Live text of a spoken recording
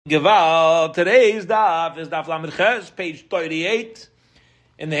Geval, today's daf is daf Lamed Ches, page 38,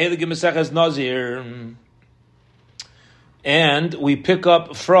 in the Heilige Maseches Nazir. And we pick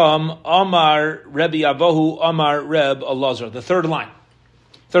up from Amar Rebbe Avohu, Amar Reb Elazar, the third line.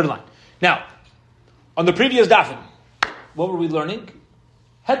 Now, on the previous dafim, what were we learning?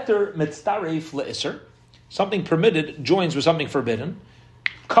 Heter mitztaref le'isser, something permitted joins with something forbidden.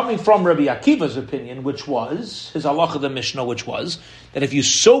 Coming from Rabbi Akiva's opinion, which was, his halacha of the Mishnah, which was, that if you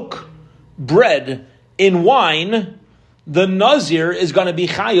soak bread in wine, the Nazir is going to be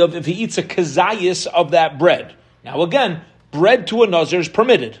chayav if he eats a kazayis of that bread. Now again, bread to a Nazir is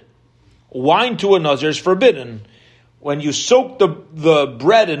permitted. Wine to a Nazir is forbidden. When you soak the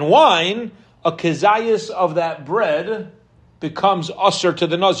bread in wine, a kazayis of that bread becomes usher to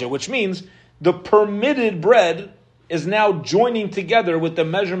the Nazir, which means the permitted bread is now joining together with the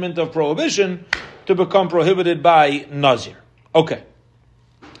measurement of prohibition to become prohibited by Nazir. Okay.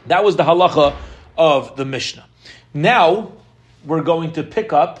 That was the halacha of the Mishnah. Now, we're going to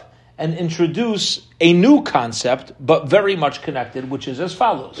pick up and introduce a new concept, but very much connected, which is as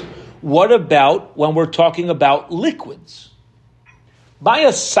follows. What about when we're talking about liquids? Buy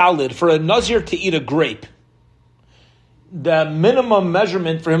a salad for a Nazir to eat a grape. The minimum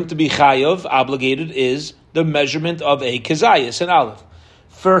measurement for him to be chayav, obligated, is the measurement of a kezayis, an olive.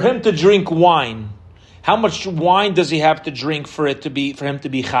 For him to drink wine, how much wine does he have to drink for him to be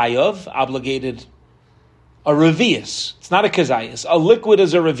chayav, obligated? A revius. It's not a kezayis. A liquid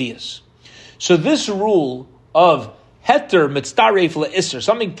is a revius. So this rule of heter mitztaref le'isser,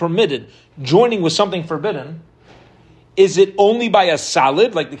 something permitted joining with something forbidden, is it only by a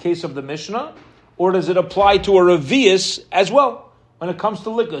salad, like the case of the Mishnah, or does it apply to a revius as well when it comes to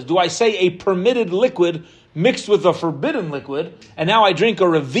liquids? Do I say a permitted liquid mixed with a forbidden liquid, and now I drink a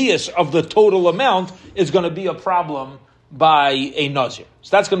revius of the total amount, is going to be a problem by a Nazir?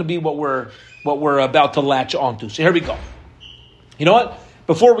 So that's going to be what we're about to latch onto. So here we go. You know what?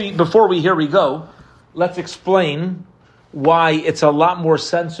 Before we here we go, let's explain why it's a lot more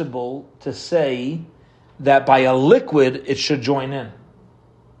sensible to say that by a liquid it should join in.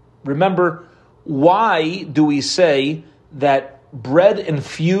 Remember, why do we say that bread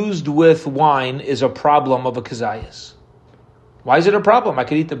infused with wine is a problem of a kezayis? Why is it a problem? I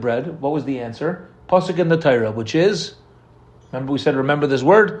could eat the bread. What was the answer? Pasuk in the Torah, which is, remember we said, remember this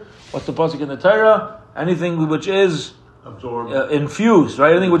word? What's the pasuk in the Torah? Anything which is infused,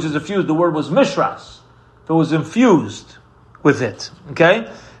 right? Anything which is infused. The word was mishras. If it was infused with it,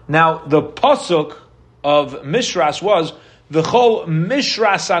 okay? Now, the pasuk of mishras was, V'chol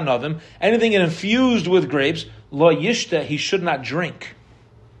mishras anavim, anything infused with grapes, lo yishta, he should not drink.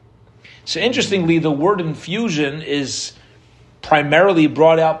 So interestingly, the word infusion is primarily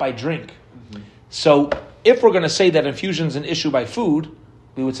brought out by drink. Mm-hmm. So if we're going to say that infusion is an issue by food,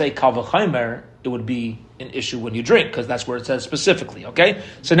 we would say kal v'chaimer, it would be an issue when you drink, because that's where it says specifically, okay?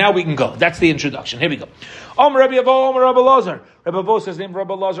 So now we can go. That's the introduction. Here we go. Rabbi Elazar. Rabbi Avo says, name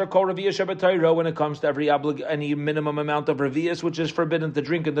Rabbi Elazar, call Revius Shabbat when it comes to any minimum amount of Revius, which is forbidden to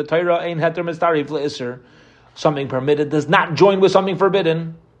drink in the Torah, ein heter mitztaref le'isser. Something permitted does not join with something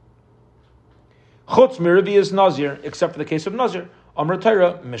forbidden. Chutz miravius Nazir, except for the case of Nazir. Amar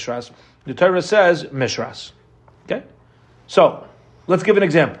Torah, mishras. The Torah says mishras. Okay? So, let's give an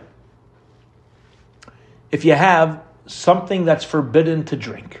example. If you have something that's forbidden to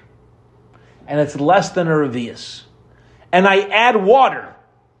drink, and it's less than a revius, and I add water,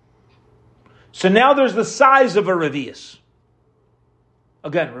 so now there's the size of a revius.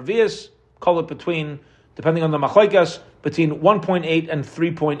 Again, revius, call it between, depending on the machlokes, between 1.8 and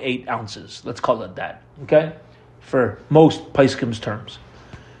 3.8 ounces. Let's call it that, okay? For most Paiskim's terms.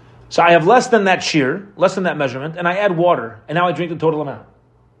 So I have less than that shear, less than that measurement, and I add water, and now I drink the total amount.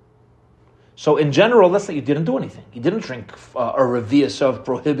 So in general, let's say you didn't do anything. You didn't drink a revius of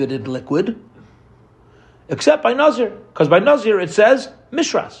prohibited liquid, except by Nazir. Because by Nazir it says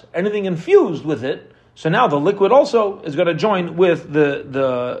mishras, anything infused with it. So now the liquid also is going to join with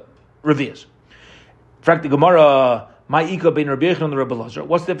the revius. In fact, the Gemara, Ma'ika bein Rabbi Yochanan and Rabbi Elazar.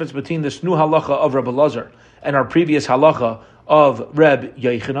 What's the difference between this new halacha of Rabbi Elazar and our previous halacha of Reb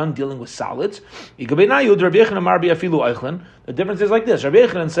Yochanan dealing with solids? The difference is like this. Rabbi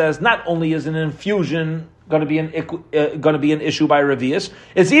Yochanan says not only is an infusion going to be an issue by revius,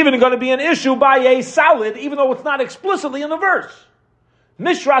 it's even going to be an issue by a solid, even though it's not explicitly in the verse.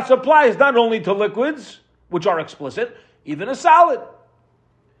 Mishras applies not only to liquids, which are explicit, even a solid.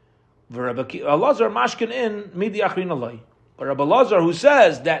 Rabbi Elazar mashkin in midi achrin alai. But Rabbi Elazar, who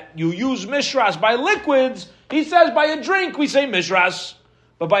says that you use mishras by liquids, he says by a drink we say mishras,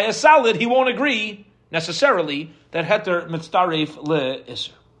 but by a salad he won't agree necessarily that heter mitztaref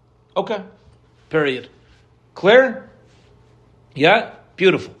le'isr. Okay. Period. Clear? Yeah?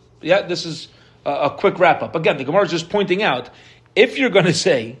 Beautiful. Yeah, this is a quick wrap-up. Again, the Gemara is just pointing out, if you're going to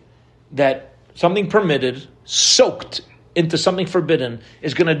say that something permitted, soaked into something forbidden,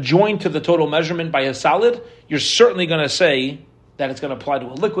 is going to join to the total measurement by a solid, you're certainly going to say that it's going to apply to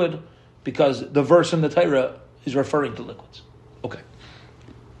a liquid, because the verse in the Torah is referring to liquids. Okay.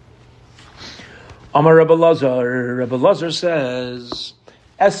 Amar Rebbe Lazar says,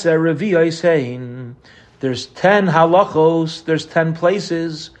 Eser Reviyai saying, there's 10 halachos, there's 10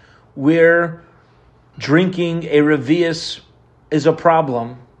 places where drinking a revius is a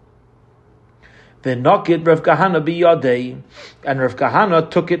problem. V'nokit Rav Kahana biyadei, and Rav Kahana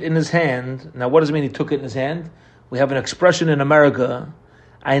took it in his hand. Now, what does it mean he took it in his hand? We have an expression in America,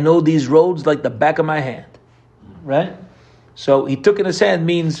 I know these roads like the back of my hand. Right? So he took it in his hand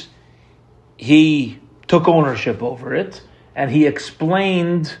means he took ownership over it, and he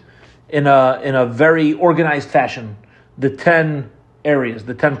explained in a very organized fashion the 10 areas,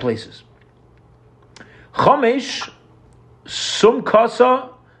 the 10 places. Chamesh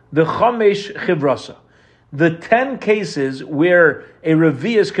sumkasa, the chamesh chivrasa. The 10 cases where a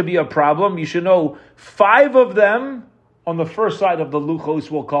revius could be a problem, you should know 5 of them on the first side of the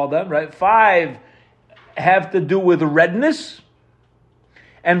luchos, we'll call them, right? 5 have to do with redness,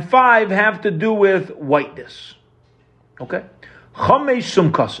 and 5 have to do with whiteness. Okay?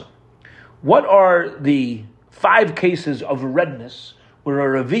 Chamesh sumkasa. What are the 5 cases of redness where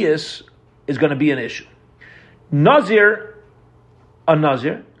a revius is going to be an issue? Nazir, a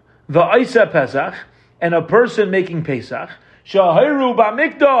Nazir, the Isa Pesach, and a person making Pesach, Shahiru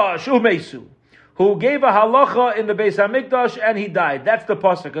Ba'mikdash Umesu, who gave a halacha in the Beis HaMikdash and he died. That's the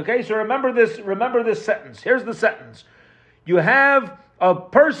pasuk. Okay, so remember this sentence. Here's the sentence. You have a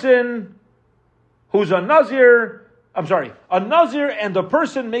person who's a Nazir and a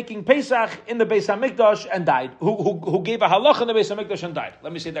person making Pesach in the Beis HaMikdash and died, who gave a halacha in the Beis HaMikdash and died.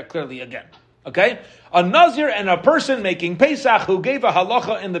 Let me say that clearly again. Okay? A Nazir and a person making Pesach who gave a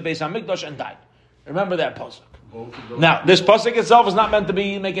halacha in the Beis HaMikdash and died. Remember that pasuk. Now, this pasuk itself is not meant to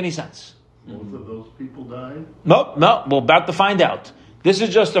make any sense. Both of those people died? No, we're about to find out. This is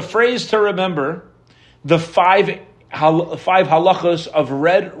just a phrase to remember the 5 halachas of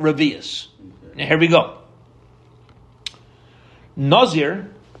red revius. Okay. Now, here we go.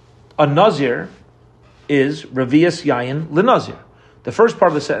 Nazir, a Nazir is revius yayin lenazir. The first part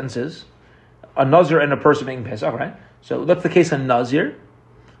of the sentence is a Nazir and a person making Pesach, right? So that's the case of Nazir.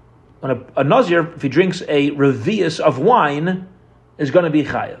 When a Nazir, if he drinks a revius of wine, is going to be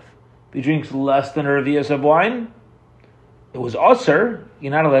chayav. If he drinks less than a revius of wine, it was aser.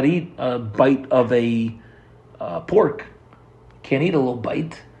 You're not allowed to eat a bite of a pork. Can't eat a little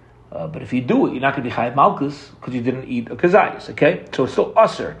bite. But if you do it, you're not going to be chayav malchus because you didn't eat a kazayis, okay? So it's still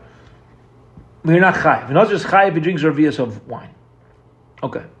aser. But you're not chayav. You're not just chayav if he drinks revius of wine.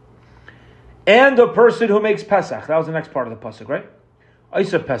 Okay. And a person who makes Pesach. That was the next part of the pasuk, right?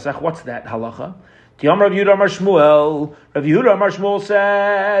 Isa Pesach, what's that halacha? Tiyam Rav Yehuda Amar Shmuel. Rav Yehuda Amar Shmuel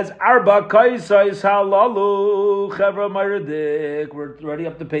says, Arba kaisais halalu chevra mayradik. We're ready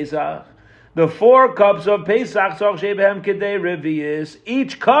up to Pesach. The 4 cups of Pesach, tzach shebehem kedei revius.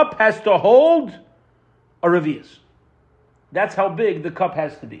 Each cup has to hold a revius. That's how big the cup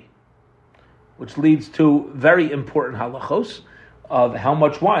has to be. Which leads to very important halachos of how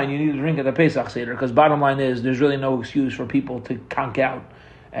much wine you need to drink at the Pesach Seder. Because bottom line is, there's really no excuse for people to conk out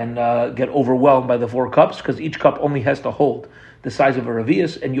and get overwhelmed by the 4 cups, because each cup only has to hold the size of a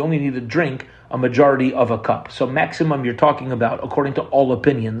revius, and you only need to drink a majority of a cup. So maximum you're talking about, according to all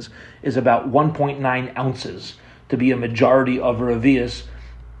opinions, is about 1.9 ounces to be a majority of a revius,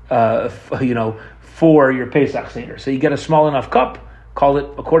 for your Pesach Seder. So you get a small enough cup, call it,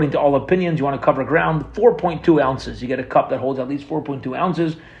 according to all opinions, you want to cover ground, 4.2 ounces. You get a cup that holds at least 4.2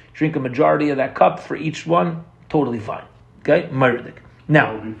 ounces, drink a majority of that cup for each one, totally fine. Okay? Meridik.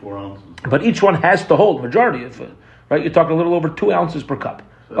 Now, 4 ounces. But each one has to hold majority of it, right? You're talking a little over 2 ounces per cup.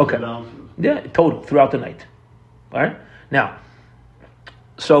 7 ounces. Yeah, total, throughout the night. All right? Now,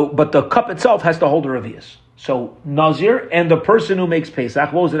 but the cup itself has to hold a revius. So, Nazir and the person who makes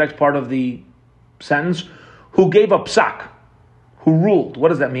Pesach, what was the next part of the sentence? Who gave a psak, who ruled. What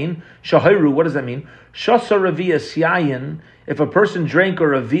does that mean? Shahiru, what does that mean? Shasa revius yayin, if a person drank a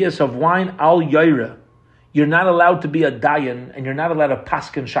revius of wine, al yaira, you're not allowed to be a dayan, and you're not allowed to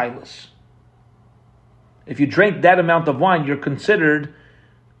paskin shilas. If you drank that amount of wine, you're considered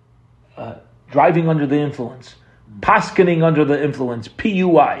driving under the influence, paskening under the influence,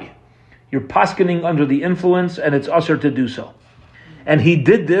 PUI. You're paskening under the influence, and it's usher to do so. And he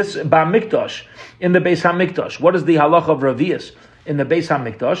did this ba'mikdash, in the Beis HaMikdash. What is the halacha of revius? in the Beis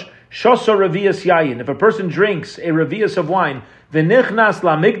HaMikdash, shoso revius yayin. If a person drinks a revius of wine, v'nichnas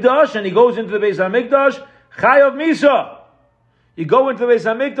la'mikdash, and he goes into the Beis HaMikdash, chayav misa. You go into the Beis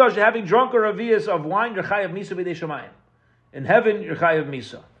HaMikdash, you're having drunk a revius of wine, you're chayav misa b'dei shamayim. In heaven, you're chayav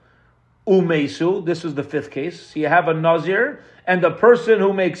misa. Umeisu, this is the fifth case. So you have a nazir, and the person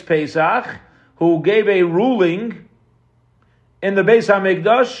who makes Pesach, who gave a ruling in the Beis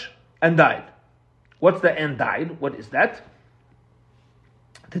HaMikdash and died. What's the and died? What is that?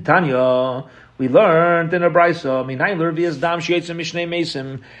 Titania, we learned in a brisa, minayin l'revius dam sheyetzim mishnei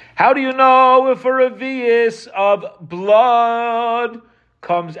mesim. How do you know if a revius of blood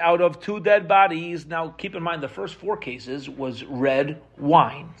comes out of two dead bodies? Now, keep in mind, the first four cases was red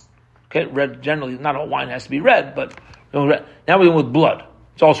wine. Okay, red generally, not all wine has to be red, but red. Now we're with blood.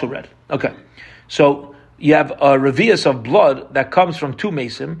 It's also red. Okay, so you have a revius of blood that comes from two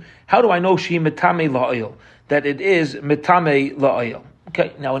mesim. How do I know she mitame la'oil? That it is mitame la'oil.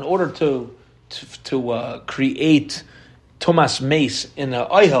 Okay, now in order to create Tomas mace in an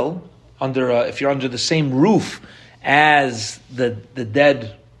oil, if you're under the same roof as the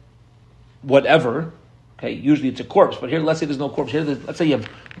dead whatever, okay, usually it's a corpse, but here let's say there's no corpse. Here, let's say you have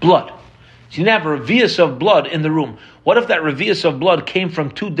blood. So you have a revius of blood in the room. What if that revius of blood came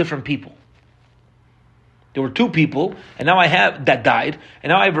from two different people? There were two people, and now I have that died, and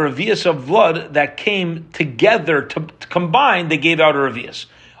now I have a revius of blood that came together to combine. They gave out a revius.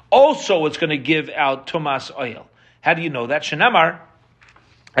 Also, it's going to give out Tomas oil. How do you know that? Shenamar,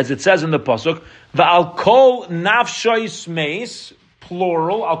 as it says in the pasuk, va'al kol nafshois meis,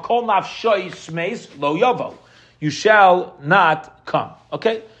 plural. Al kol nafshois meis lo yavo. You shall not come.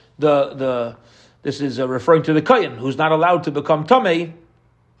 Okay, this is referring to the kohen who's not allowed to become tamei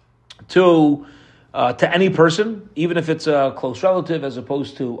to any person, even if it's a close relative, as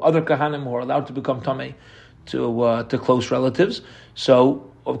opposed to other kahanim who are allowed to become tamei to close relatives. So,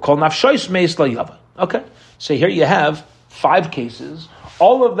 kol nafshois meis lo yavo. Okay, so here you have 5 cases,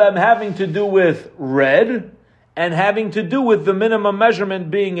 all of them having to do with red and having to do with the minimum measurement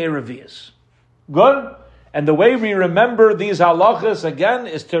being a revius. Good? And the way we remember these halachas, again,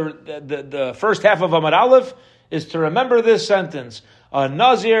 is to, the first half of Amar Aleph, is to remember this sentence. A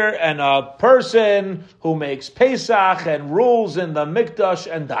nazir and a person who makes Pesach and rules in the Mikdash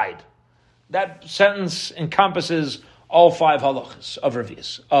and died. That sentence encompasses all 5 halachas of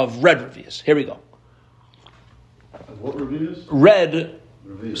revius, of red revius. Here we go. What revius? Red,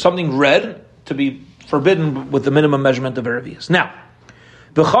 Revius. Something red to be forbidden with the minimum measurement of a revius. Now,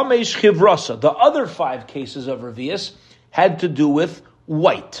 the chamesh chivrasa, the other 5 cases of revius had to do with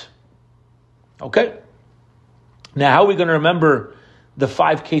white. Okay? Now, how are we going to remember the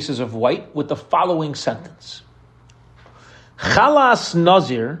 5 cases of white? With the following sentence. Chalas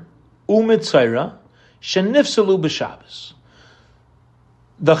nazir u'mitzaira shenifsalu b'Shabbos.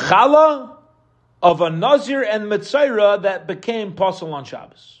 The chala of a nazir and mitzaira that became pasul on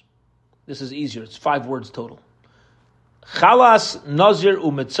Shabbos. This is easier. It's 5 words total. Chalas nazir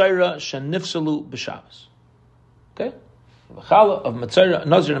u'mitzaira shenifsalu b'Shabbos. Okay? The chala of mitzaira,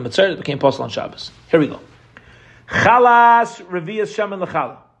 nazir and mitzaira that became pasul on Shabbos. Here we go. Chalas revius shemen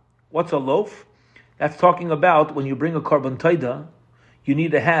lechala. What's a loaf? That's talking about when you bring a korban taida, you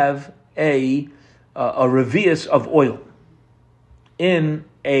need to have a revius of oil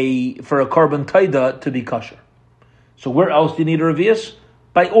for a korban taida to be kosher. So where else do you need a revius?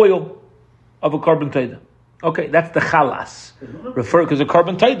 By oil of a korban taida. Okay, that's the chalas. Because the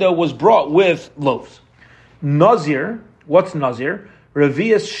korban taida was brought with loaves. Nazir, what's nazir?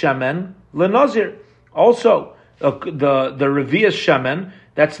 Revius shemen lenazir. Also, the revius shemen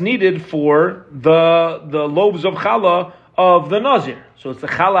that's needed for the loaves of challah of the nazir. So it's the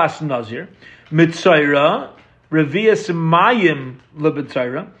chalas nazir. Mitzaira, revius mayim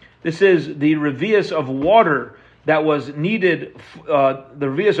lebitzaira. This is the revius of water that was needed. The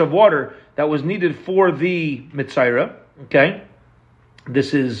revius of water that was needed for the mitzaira. Okay,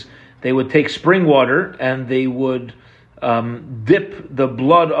 this is, they would take spring water and they would dip the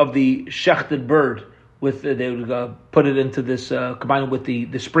blood of the shechted bird with. They would put it into this, combine it with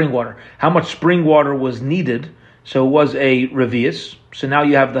the spring water. How much spring water was needed? So it was a revius. So now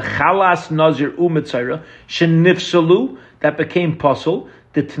you have the chalas nazir u'mitzaira shenifsalu that became pasul.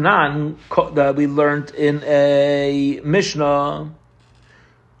 The Tanan that we learned in a Mishnah.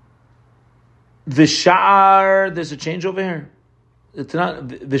 Vishar, there's a change over here. The Tanan,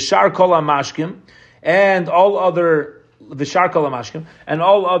 Vishar kol hamashkim and all other Vishar kol hamashkim and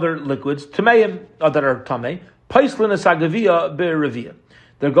all other liquids tameim that are tamei paislin esagavia be'revia.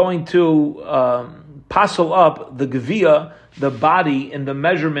 They're going to passel up the gavia, the body, in the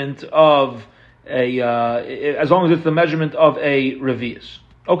measurement of as long as it's the measurement of a revius.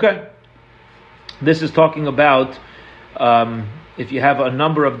 Okay. This is talking about if you have a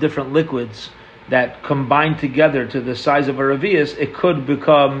number of different liquids that combine together to the size of a revius, it could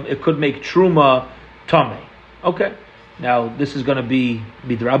make truma tameh. Okay. Now this is going to be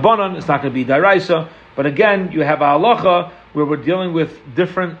d'Rabbanan. It's not going to be d'Oraisa. But again, you have a halacha where we're dealing with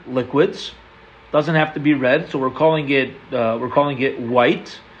different liquids. Doesn't have to be red, so we're calling it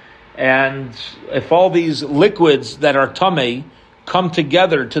white. And if all these liquids that are tameh come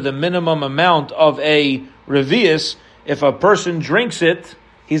together to the minimum amount of a revius, if a person drinks it,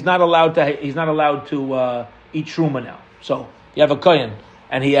 he's not allowed to eat truma now. So you have a kohen,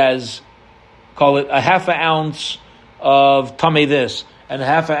 and he has, call it a half an ounce of tameh this, and a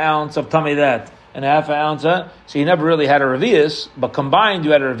half an ounce of tameh that, and a half an ounce. So he never really had a revius, but combined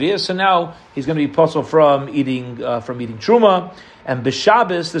you had a revius, and now he's going to be puzzled from eating truma. And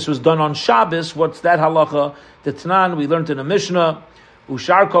b'Shabbos, this was done on Shabbos. What's that halacha? The Tanan, we learned in a Mishnah,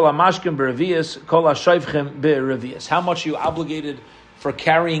 Ushar kol hamashkim b'revius, kol hashayvchem b'revius. How much are you obligated for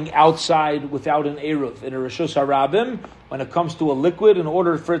carrying outside without an eruv? In a Rishus HaRabim, when it comes to a liquid, in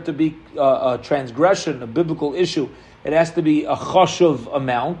order for it to be a transgression, a biblical issue, it has to be a chashuv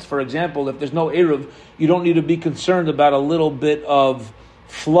amount. For example, if there's no eruv, you don't need to be concerned about a little bit of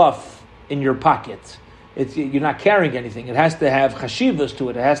fluff in your pocket. You're not carrying anything. It has to have chashivas to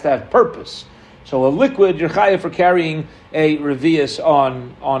it. It has to have purpose. So a liquid, you're chayav for carrying a revius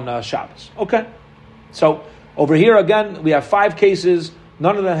on Shabbos. Okay. So over here again, we have 5 cases.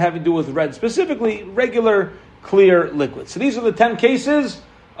 None of them having to do with red, specifically regular clear liquids. So these are the 10 cases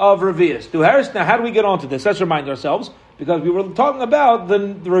of revius. Now, how do we get onto this? Let's remind ourselves, because we were talking about the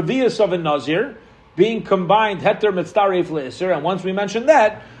revius of a nazir being combined heter mitztaref le'isr, and once we mentioned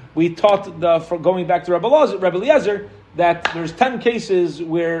that, we taught going back to Rebbe Eliezer that there's 10 cases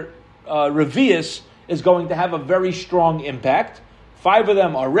where revius is going to have a very strong impact. 5 of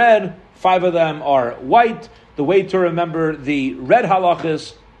them are red, 5 of them are white. The way to remember the red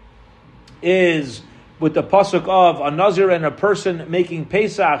halachas is with the pasuk of a nazir and a person making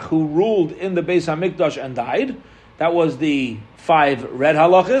Pesach who ruled in the Beis Hamikdash and died. That was the 5 red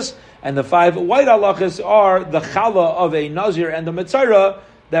halachas, and the 5 white halachas are the chala of a nazir and the mitzayra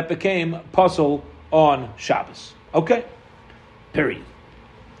that became pasul on Shabbos. Okay? Period.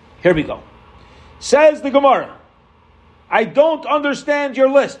 Here we go. Says the Gemara, I don't understand your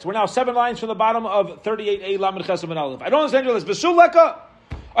list. We're now 7 lines from the bottom of 38a Lamed Chesed and Aleph. I don't understand your list. V'suleka,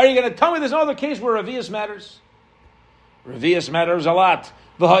 are you going to tell me there's no other case where revius matters? Revius matters a lot.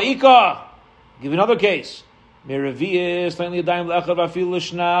 V'ha'ika, give another case. Merevius,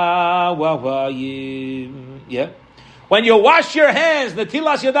 yeah. When you wash your hands,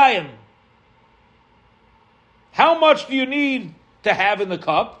 netilas yadayim, how much do you need to have in the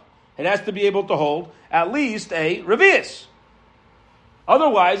cup? It has to be able to hold at least a revius.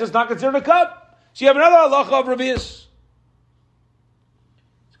 Otherwise, it's not considered a cup. So you have another halacha of revius.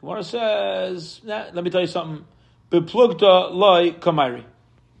 Gemara says, let me tell you something. Beplugta loy kamairi.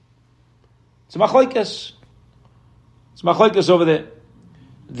 It's a machlokes. It's machlokes over there.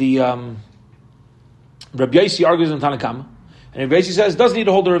 The Rabbi Yossi argues in Tanakama, and Rabbi Yossi says doesn't need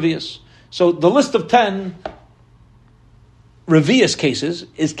to hold a revius. So the list of 10 revius cases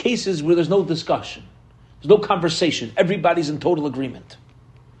is cases where there's no discussion, there's no conversation, everybody's in total agreement.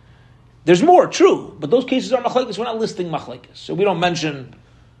 There's more, true, but those cases are machlokes. We're not listing machlokes, so we don't mention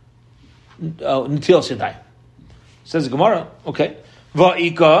Netilas Yadayim. Says the Gemara, okay.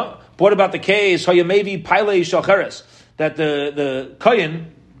 Va'ika. What about the case Hayamevi Pailei Shacheres, that the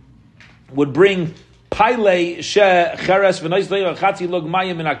kohen would bring Pailei Shecheres v'Nois Chatzi Lug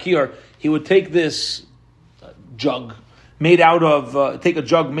Mayim in Akir? He would take this jug made out of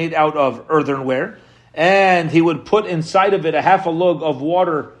earthenware, and he would put inside of it a half a lug of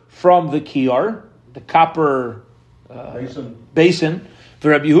water from the kiyar, the copper basin. For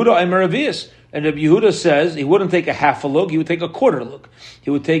Rabbi Yehuda Eimer revius, and Rabbi Yehuda says he wouldn't take a half a lug; he would take a quarter lug.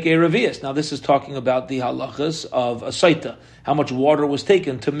 He would take a revius. Now, this is talking about the halachas of a saita, how much water was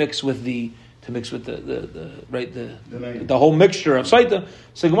taken to mix with the whole mixture of saita.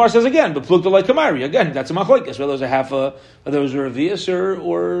 So Gemara says again, but plukta like kamari. Again, that's a machlokes, whether it was a revius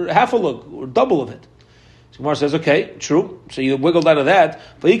or half a lug or double of it. So Gemara says, okay, true. So you wiggled out of that.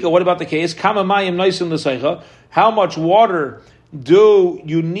 What about the case? Kama mayim noisin l'seicha. How much water do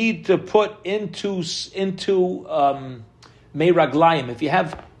you need to put into meiraglayim if you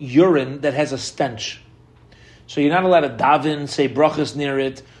have urine that has a stench? So you're not allowed to daven, say brachas near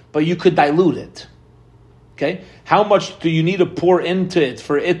it, but you could dilute it. Okay? How much do you need to pour into it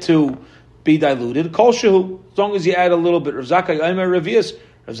for it to be diluted? Kol shehu, as long as you add a little bit. Rav Zakkai Eimer revius.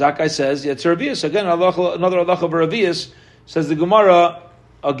 Rav Zakkai says it's a revius. Again, another halacha of a revius. Says the Gemara.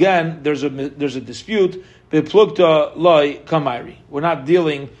 Again, there's a dispute. Beplukta loy kamairi. We're not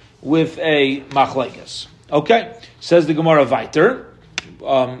dealing with a machlekes. Okay, says the Gemara weiter.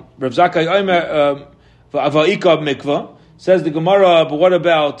 Rav Zakkai Omer va'ikab mikvah. Says the Gemara, but what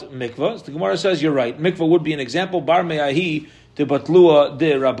about mikvah? So the Gemara says you're right. Mikvah would be an example. Bar me'ahi de batlua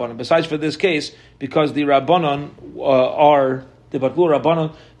de rabbanon. Besides for this case, because the rabbanon are the batlua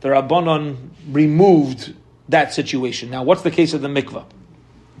rabbanon, the rabbanon removed that situation. Now, what's the case of the mikvah?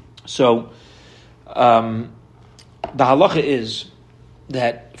 So, the halacha is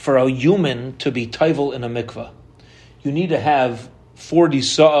that for a human to be taivel in a mikvah, you need to have 40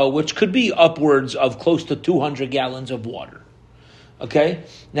 sa'ah, which could be upwards of close to 200 gallons of water. Okay?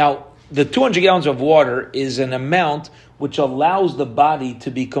 Now, the 200 gallons of water is an amount which allows the body to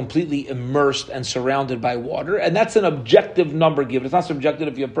be completely immersed and surrounded by water, and that's an objective number given. It's not subjective.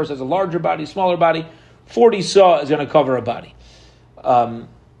 If your person has a larger body, smaller body, 40 sa'ah is going to cover a body. Midai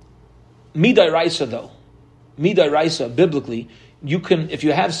Raisa, though, Midai Raisa, biblically, you can, if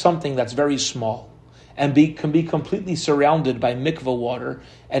you have something that's very small, and can be completely surrounded by mikvah water,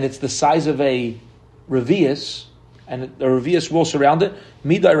 and it's the size of a revius, and the revius will surround it,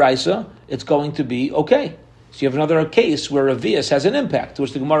 midai raisa, it's going to be okay. So you have another case where revius has an impact, to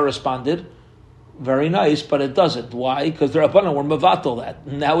which the Gemara responded, very nice, but it doesn't. Why? Because the Rabbanan were mevatel that.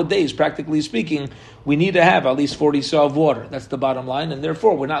 Nowadays, practically speaking, we need to have at least 40 sa'ah of water. That's the bottom line, and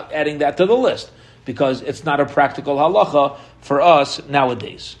therefore we're not adding that to the list, because it's not a practical halacha for us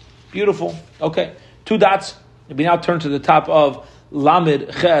nowadays. Beautiful. Okay. 2 dots. We now turn to the top of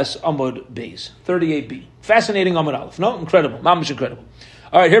Lamed Ches Amud Beis, 38b. Fascinating Amud Aleph. No? Incredible. Mamish incredible.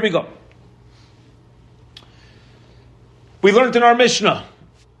 All right, here we go. We learned in our Mishnah.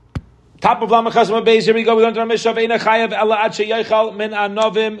 Top of Lamed Ches Amud Beis, here we go. We learned in our Mishnah, Ve'ena chayav ela ad sheyechal min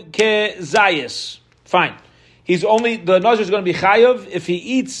anovim kezayis. Fine. The Nazir is going to be chayav if he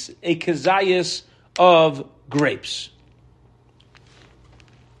eats a kezayis of grapes.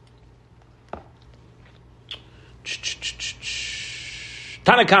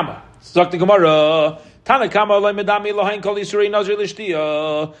 Tanakama. Zok the Gemara. Tanakama lo'imedami lohain kol yisrei nazir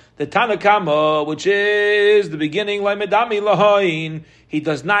l'shtiya. The Tanakama, which is the beginning, lo'imedami lohain, he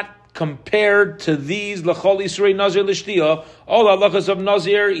does not compare to these l'chol yisrei nazir l'shtiya. All halachas of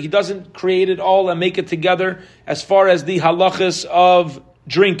nazir, he doesn't create it all and make it together as far as the halachas of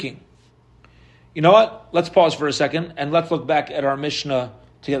drinking. You know what? Let's pause for a second and let's look back at our Mishnah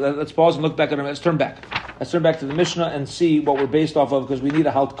together. Let's pause and look back at our. Let's turn back. Let's turn back to the Mishnah and see what we're based off of, because we need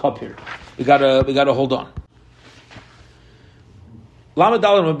a halt cup here. We gotta hold on. Lamed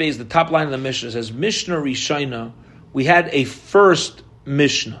Dalet Mabez, the top line of the Mishnah says Mishnah Rishayna. We had a first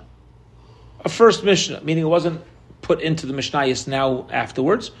Mishnah, meaning it wasn't put into the Mishnayos now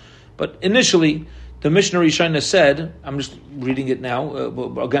afterwards, but initially the Mishnah Rishayna said. I'm just reading it now.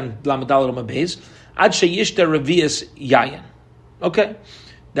 Again, Lamed Dalet Mabez. Ad sheyishta revius yayin. Okay.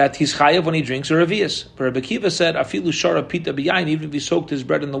 That he's chayav when he drinks a revius. But Rabbi Akiva said, afilu shara pita b'yayin, even if he soaked his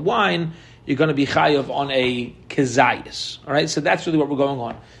bread in the wine, you're going to be chayav on a kezayis. All right, so that's really what we're going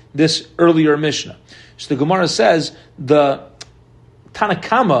on. This earlier Mishnah. So the Gemara says, the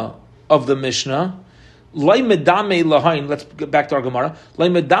Tanakama of the Mishnah, Lai medame lahain, let's get back to our Gemara, Lai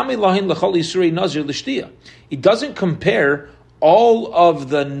medame lahain l'chol yisrei nazir l'shtiya. He doesn't compare all of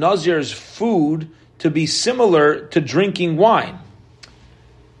the nazir's food to be similar to drinking wine.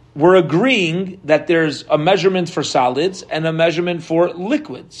 We're agreeing that there's a measurement for solids and a measurement for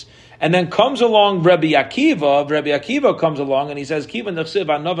liquids. And then comes along Rabbi Akiva comes along and he says, he's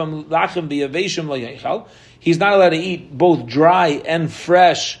not allowed to eat both dry and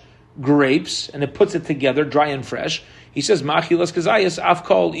fresh grapes, and it puts it together, dry and fresh. He says, Machilas kazayas,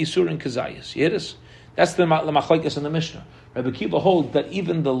 afkal isurin kazayas. Yes, that's the machlekes in the Mishnah. Rabbi Akiva holds that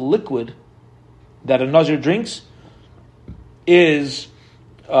even the liquid that a nazir drinks is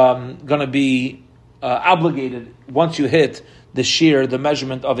going to be obligated once you hit the shear, the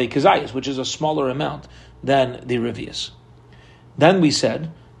measurement of a kezayis, which is a smaller amount than the revius. Then we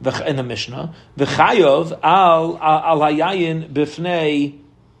said in the Mishnah, v'chayav al hayayin b'fnei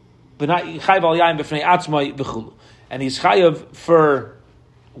chayav al yayin b'fnei atzmai v'chulu, and he's chayav for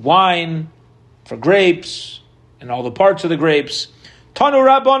wine, for grapes, and all the parts of the grapes. Tanu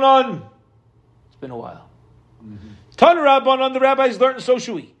Rabbanon. It's been a while. Tanu Rabbanon, the rabbis learned, so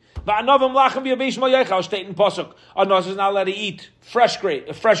should we. Va'anovim lachem v'yavish mo'yechal, state in Pasuk. A nazir is not allowed to eat fresh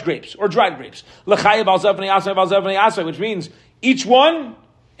grapes or dried grapes. L'chayev al zevnei asay, which means each one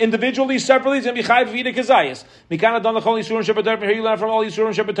individually, separately, it's going to be chayiv v'ida kazayis. Mikana don l'chol yisurim shebetar. Here you learn from all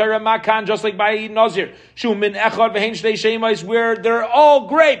yisurim shebetar. Makan, just like by nazir. Shu min echad v'hein shnei shemais, where they're all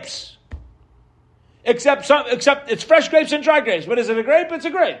grapes, except it's fresh grapes and dry grapes. But is it a grape? It's a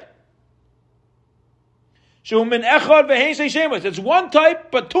grape. Shu min echad v'hein shnei shemais. It's one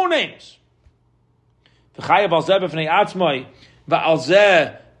type but two names. V'chayiv al zeh b'fnei atzmai v'al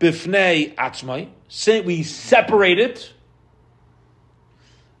zeh b'fnei atzmai. We separate it.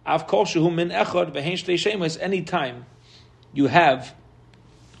 Anytime you have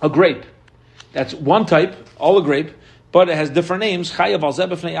a grape that's one type, all a grape, but it has different names. To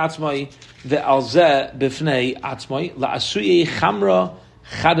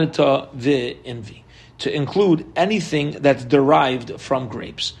include anything that's derived from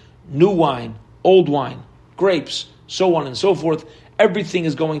grapes, new wine, old wine, grapes, so on and so forth. Everything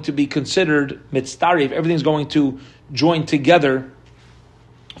is going to be considered mitztariv. Everything is going to join together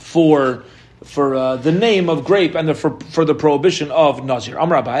for the name of grape and for the prohibition of nazir.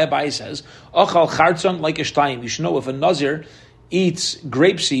 Amar Abaye says, "Achal chartzon like a shtayim." You should know if a nazir eats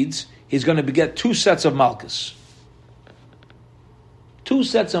grape seeds, he's going to get 2 sets of malchus. 2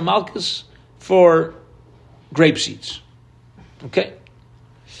 sets of malchus for grape seeds. Okay.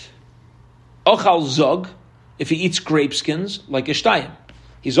 Achal zog, if he eats grape skins like a shtayim,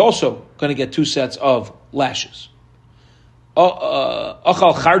 he's also going to get 2 sets of lashes.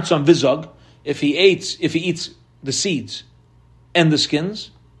 Achal chartzon vizog, if he eats the seeds and the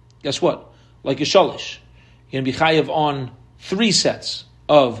skins, guess what? Like a shalish, you're going to be chayiv on 3 sets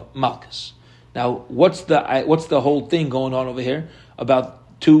of malchus. Now, what's the whole thing going on over here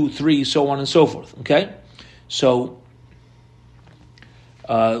about 2, 3, so on and so forth? Okay, so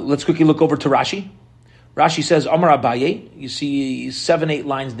let's quickly look over to Rashi. Rashi says, Amar Abaye, you see 7-8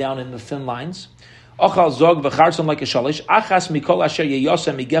 lines down in the thin lines. Ochal zog v'chartzon like a shalish. Achas mikol asher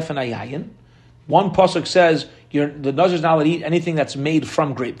yeyosem migefen hayayin. One pasuk says the nazir is not allowed to eat anything that's made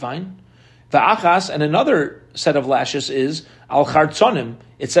from grapevine. V'achas, and another set of lashes is al chartzonim.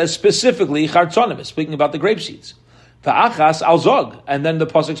 It says specifically chartzonim. It's speaking about the grape seeds. V'achas al zog, and then the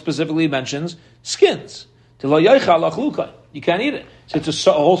pasuk specifically mentions skins. Tilo yoichal achlukai. You can't eat it. So it's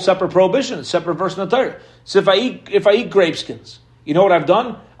a whole separate prohibition, a separate verse in the Torah. So if I eat grape skins, you know what I've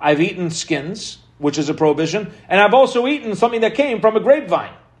done? I've eaten skins, which is a prohibition, and I've also eaten something that came from a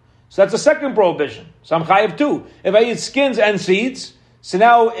grapevine. So that's a second prohibition. So I'm chayiv too. If I eat skins and seeds, so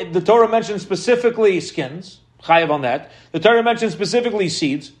now the Torah mentions specifically skins, chayiv on that. The Torah mentions specifically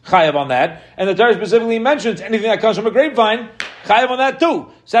seeds, chayiv on that. And the Torah specifically mentions anything that comes from a grapevine, chayiv on that too.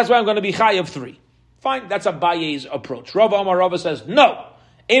 So that's why I'm going to be chayiv 3. Fine, that's Abaye's approach. Rav Amar Rava says, no.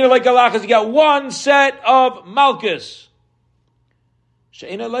 Ain't like halachas, you got 1 set of malchus.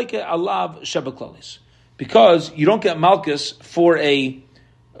 She'ena like alav shebeklalis, because you don't get malchus for a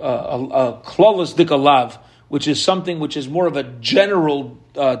klalis dik alav, which is something which is more of a general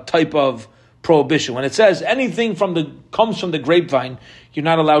type of prohibition. When it says anything comes from the grapevine, you're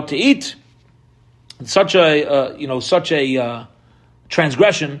not allowed to eat. It's such a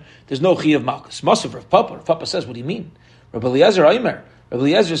transgression. There's no chi of malchus. Masav Rav Papa. Rav Papa says, what do you mean? Rabbi Eliezer Aimer. Rabbi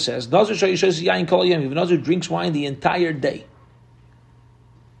Eliezer says, Nazir shayishes yain kol yom. If a Nazir drinks wine the entire day,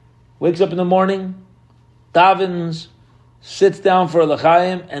 wakes up in the morning, davens, sits down for a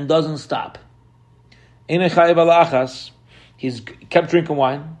l'chaim, and doesn't stop. Ein chayiv alachas. He's kept drinking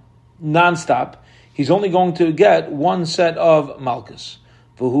wine non-stop. He's only going to get 1 set of malchus.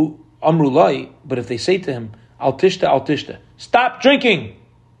 V'hu amrulai. But if they say to him, al tishta, stop drinking,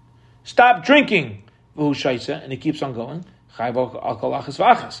 v'hu shaisa, and he keeps on going, chayiv al kol achas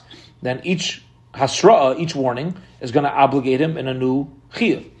v'achas. Then each hasra'ah, each warning, is going to obligate him in a new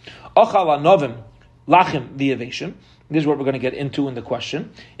chiyuv. Ochal anovim lachim v'yaveshim. This is what we're going to get into in the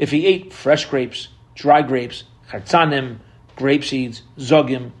question. If he ate fresh grapes, dry grapes, chartzanim, grape seeds,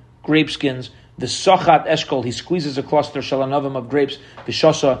 zogim, grape skins, the sochat eshkol, he squeezes a cluster shalanavim of grapes,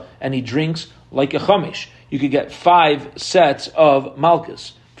 vishosa, and he drinks like a chamesh. You could get 5 sets of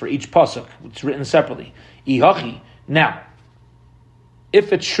malchus for each pasuk. It's written separately. Ihachi. Now,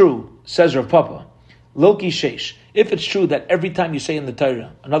 if it's true, says Rav Papa, Lilki Sheish, if it's true that every time you say in the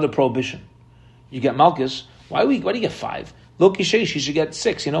Torah another prohibition, you get malchus, why do you get 5? Lilki Sheish, you should get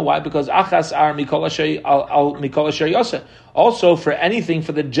 6. You know why? Because achas ar mikol asher yoseh. Also, for anything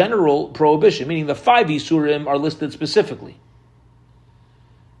for the general prohibition, meaning the 5 isurim are listed specifically.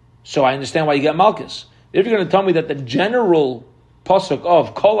 So I understand why you get malchus. If you're going to tell me that the general pasuk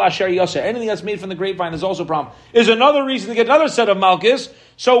of kol asher yoseh, anything that's made from the grapevine is also a problem, is another reason to get another set of malchus.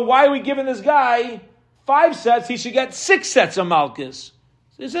 So why are we giving this guy 5 sets? He should get 6 sets of malchus.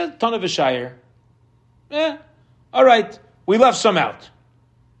 Is that a ton of a shire? All right, we left some out.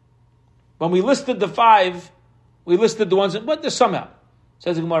 when we listed the 5, we listed the ones, but there's some out.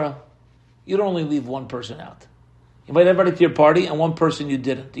 Says the Gemara, you don't only leave one person out. You invite everybody to your party, and one person you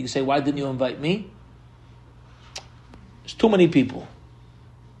didn't. You say, why didn't you invite me? There's too many people.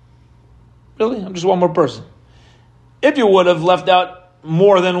 Really? I'm just one more person. If you would have left out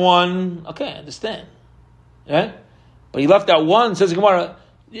more than one, okay, I understand. Right? But you left out one, says the Gemara,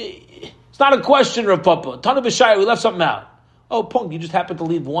 it's not a question, Rav Papa. Tana b'shaya, we left something out. Oh, punk, you just happened to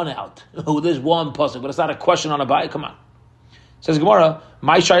leave one out. Oh, there's one pasuk, but it's not a question on a Abaye. Come on. Says Gemara,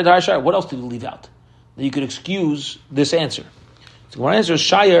 my shayr d'hashayr. What else did you leave out that you could excuse this answer? So Gemara answers,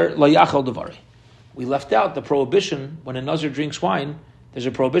 shayr la yachal devari. We left out the prohibition when a Nazir drinks wine. There's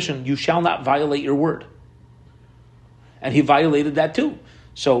a prohibition: you shall not violate your word. And he violated that too.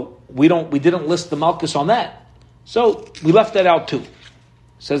 So we didn't list the malchus on that. So we left that out too.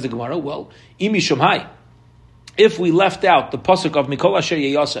 Says the Gemara, well, imi shumhai. If we left out the pasuk of Mikol Asher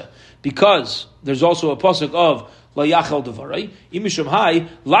Yeyasa, because there's also a pasuk of La Yachal Devarai, imi shumhai,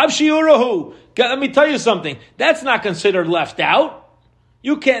 lav shiurahu. Let me tell you something. That's not considered left out.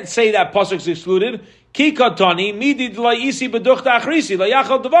 You can't say that pasuk's excluded. Ki katani midid la isi beduchta achrisi la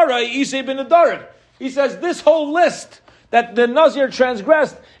yachal devarai isi benedarim. He says this whole list that the Nazir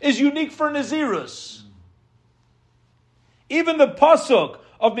transgressed is unique for Nazirus. Even the pasuk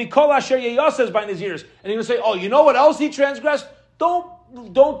of Mikol Asher Yeyasa is by Nazirus, and you're going to say, oh, you know what else he transgressed? Don't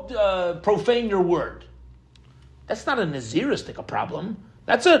profane your word. That's not a Naziristic problem.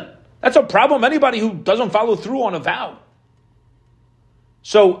 That's a problem. Anybody who doesn't follow through on a vow.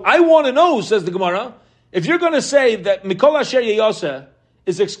 So I want to know, says the Gemara, if you're going to say that Mikol Asher Yeyasa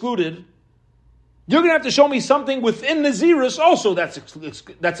is excluded, you're going to have to show me something within Nazirus also that's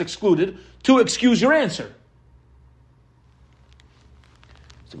excluded to excuse your answer.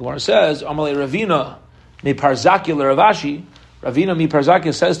 So the Gemara says, Amalei Ravina mi Parzaki Ravashi. Ravina mi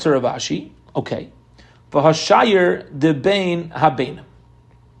Parzaki says to Ravashi, okay, v'hashayir debein habein.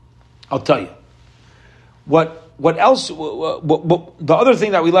 I'll tell you. What else? The other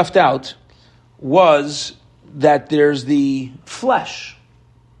thing that we left out was that there's the flesh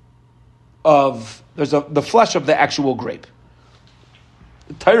of the flesh of the actual grape.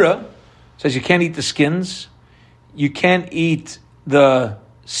 The Torah says you can't eat the skins, you can't eat the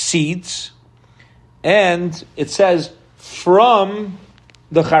seeds, and it says from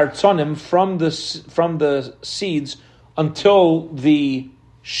the chartzonim, from the seeds until the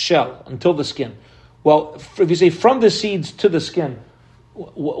shell, until the skin. Well, if you say from the seeds to the skin,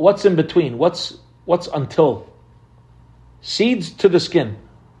 what's in between? What's until? Seeds to the skin.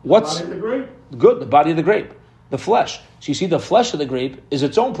 What's the body of the grape? Good, the body of the grape, the flesh. So you see, the flesh of the grape is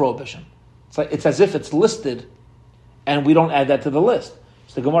its own prohibition. It's as if it's listed, and we don't add that to the list.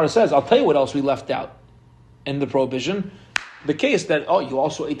 So the Gemara says, I'll tell you what else we left out in the prohibition. The case that, you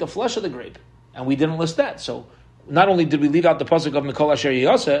also ate the flesh of the grape, and we didn't list that. So not only did we leave out the pasuk of Mikol Asher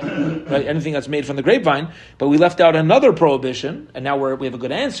Yeyasa, right, anything that's made from the grapevine, but we left out another prohibition, and now we have a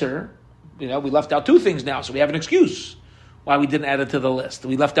good answer. We left out two things now, so we have an excuse why we didn't add it to the list.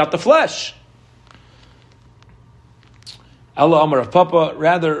 We left out the flesh. Allah Amar Rav Papa,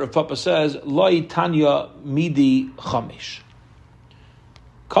 rather Rav Papa says, Loi Tanya Midi Chamish.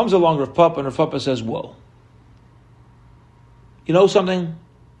 Comes along Rav Papa, and Rav Papa says, whoa. You know something?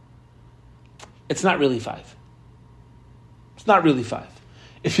 It's not really 5. It's not really 5.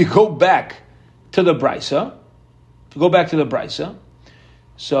 If you go back to the Brisa,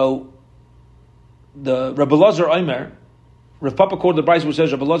 so the Rabbi Lazar Omer, Rav Papa quoted the Brisa which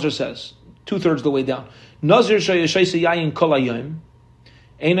says, Rabbi Lazar says, 2/3 the way down, Nazir sheyeshayse yayin kol hayom,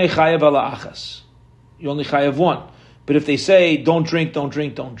 einay chayav ala achas. You only chayav one. But if they say, don't drink, then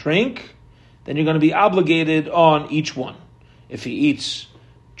you're going to be obligated on each one. If he eats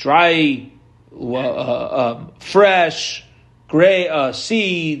dry, fresh, gray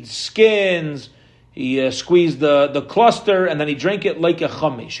seeds, skins, he squeezed the cluster, and then he drank it like a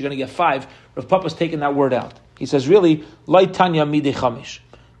chamish. You're going to get 5. Rav Papa's taking that word out. He says, really, lai tanya midei chamish.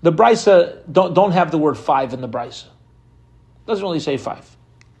 The Brisa don't have the word 5 in the Brisa. Doesn't really say 5.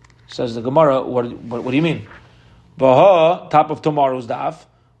 Says the Gemara, what do you mean? Vaha, top of tomorrow's daf,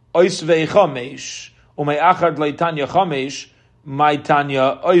 oisvei chamesh, umei achad lai tanya chamesh, my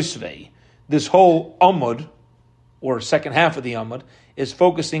tanya oisvei. This whole Amud, or second half of the Amud, is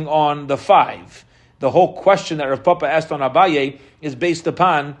focusing on the 5. The whole question that Rav Papa asked on Abaye is based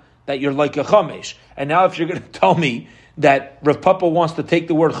upon that you're like a chamesh. And now if you're going to tell me that Rav Papa wants to take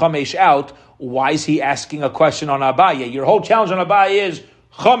the word chamesh out, why is he asking a question on Abaye? Your whole challenge on Abaye is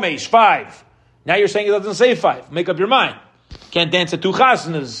chamesh, 5. Now you're saying it doesn't say 5. Make up your mind. Can't dance at 2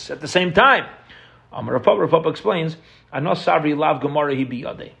 chasnas at the same time. Rav Papa explains, Anos Savri Lav Gemara Hi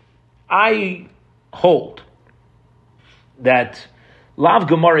Biyadeh. I hold that Lav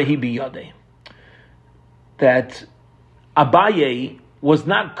Gemara Hi Biyadeh, that Abaye was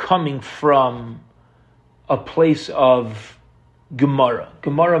not coming from a place of Gemara.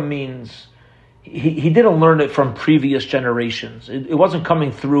 Gemara means he didn't learn it from previous generations. It wasn't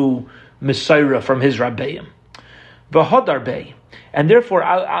coming through Messiah from his Rabbeim. V'hodar Bey. And therefore,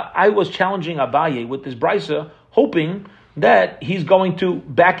 I was challenging Abaye with this brisa, hoping that he's going to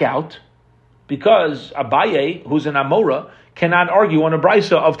back out, because Abaye, who's an Amora, cannot argue on a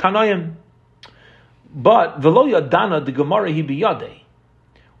brisa of Tanoim. But V'lo Yadana the Gemara Hi Biyadeh.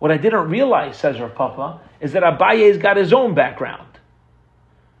 What I didn't realize, says Rav Papa, is that Abaye's got his own background.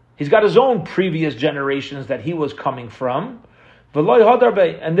 He's got his own previous generations that he was coming from,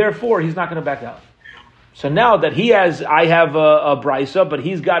 and therefore he's not going to back out. So now that I have a brisa, but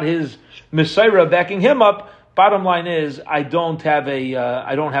he's got his Messiah backing him up. Bottom line is, I don't have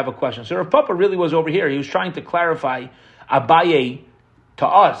a question. So Rav Papa really was over here. He was trying to clarify Abaye to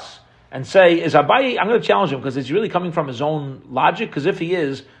us and say, is Abaye? I'm going to challenge him because it's really coming from his own logic. Because if he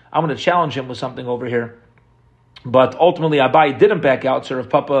is, I'm going to challenge him with something over here. But ultimately, Abaye didn't back out. So Rav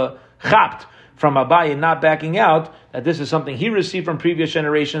Papa chapped from Abaye not backing out that this is something he received from previous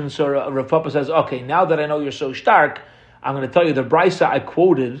generations. So Rav Papa says, okay, now that I know you're so stark, I'm going to tell you the brisa I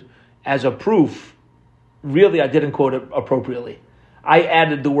quoted as a proof. Really, I didn't quote it appropriately. I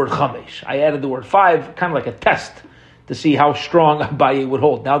added the word chamesh. I added the word 5, kind of like a test to see how strong Abaye would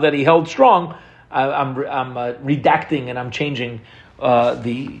hold. Now that he held strong, I'm redacting and I'm changing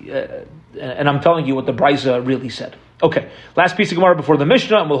and I'm telling you what the brisa really said. Okay, last piece of Gemara before the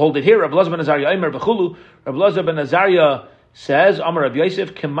Mishnah, and we'll hold it here. Rabbi Elazar ben Azariah, Aimer b'chulu. Rabbi Elazar ben Azariah says, Amar Rabbi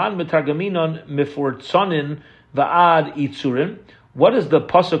Yosef, Keman metargaminon mifortzonin va'ad itzurim. What does the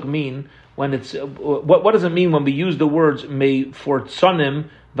pasuk mean when it's? What does it mean when we use the words mefortzonim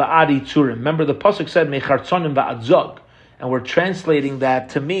va'ad itzurim? Remember, the pasuk said mechartzonim va'ad zog, and we're translating that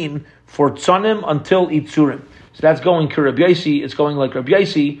to mean fortzonim until itzurim. So that's going to Rabbi Yossi. It's going like Rabbi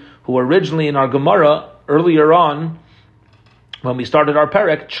Yossi, who originally in our Gemara earlier on, when we started our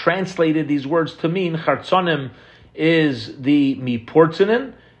perek, translated these words to mean Chartzonim is the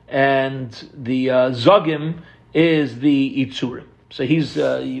miportzinin and the zogim is the itzurim. So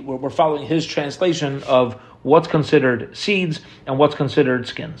we're following his translation of what's considered seeds and what's considered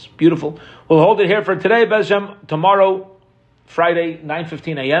skins. Beautiful. We'll hold it here for today. Bez Hashem, tomorrow, Friday,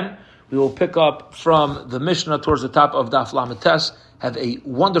 9:15 a.m., we will pick up from the Mishnah towards the top of Daf Lamed Tes. Have a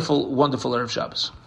wonderful, wonderful Erev Shabbos.